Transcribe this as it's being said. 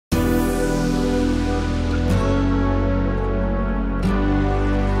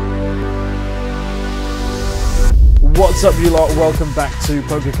What's up, you lot? Welcome back to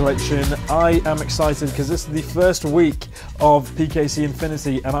PokeCollection. I am excited because this is the first week of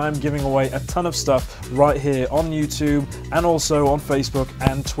PKCINFINITY and I'm giving away a ton of stuff right here on YouTube and also on Facebook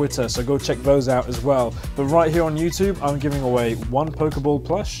and Twitter, so go check those out as well. But right here on YouTube, I'm giving away one Pokeball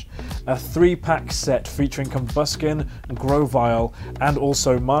plush, a 3-pack set featuring Combuskin, Grovyle, and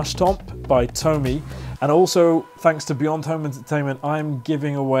also Marshtomp by Tomy. And also, thanks to Beyond Home Entertainment, I'm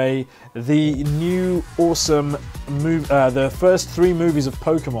giving away the new awesome the first 3 movies of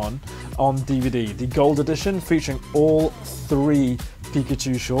Pokemon on DVD, the Gold Edition featuring all 3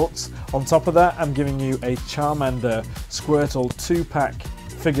 Pikachu shorts. On top of that, I'm giving you a Charmander Squirtle 2-pack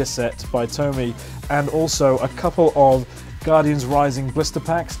figure set by Tomy, and also a couple of Guardians Rising blister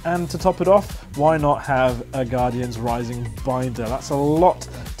packs, and to top it off, why not have a Guardians Rising binder? That's a lot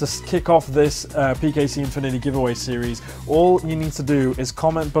to kick off this PKCINFINITY giveaway series. All you need to do is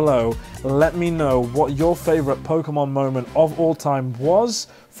comment below, let me know what your favorite Pokemon moment of all time was,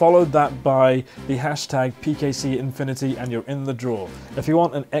 followed that by the hashtag PKCINFINITY, and you're in the draw. If you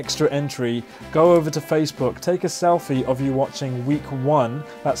want an extra entry, go over to Facebook, take a selfie of you watching week 1,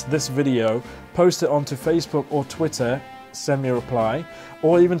 that's this video, post it onto Facebook or Twitter, send me a reply,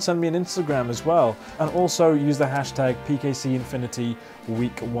 or even send me an Instagram as well, and also use the hashtag PKCINFINITY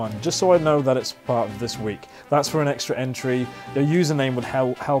week 1, just so I know that it's part of this week. That's for an extra entry. Your username would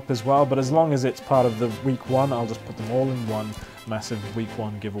help as well, but as long as it's part of the week 1, I'll just put them all in one massive week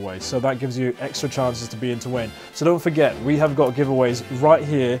 1 giveaway. So that gives you extra chances to be in to win. So don't forget, we have got giveaways right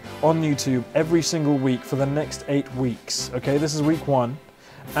here on YouTube every single week for the next 8 weeks. Okay, this is week 1.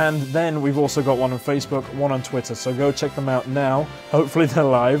 And then we've also got one on Facebook, one on Twitter, so go check them out now. Hopefully they're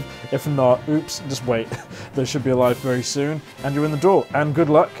live. If not, oops, just wait. They should be live very soon, and you're in the draw. And good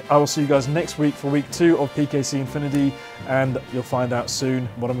luck. I will see you guys next week for week 2 of PKCINFINITY, and you'll find out soon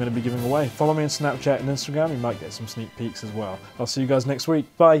what I'm going to be giving away. Follow me on Snapchat and Instagram, you might get some sneak peeks as well. I'll see you guys next week.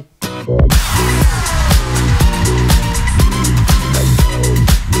 Bye.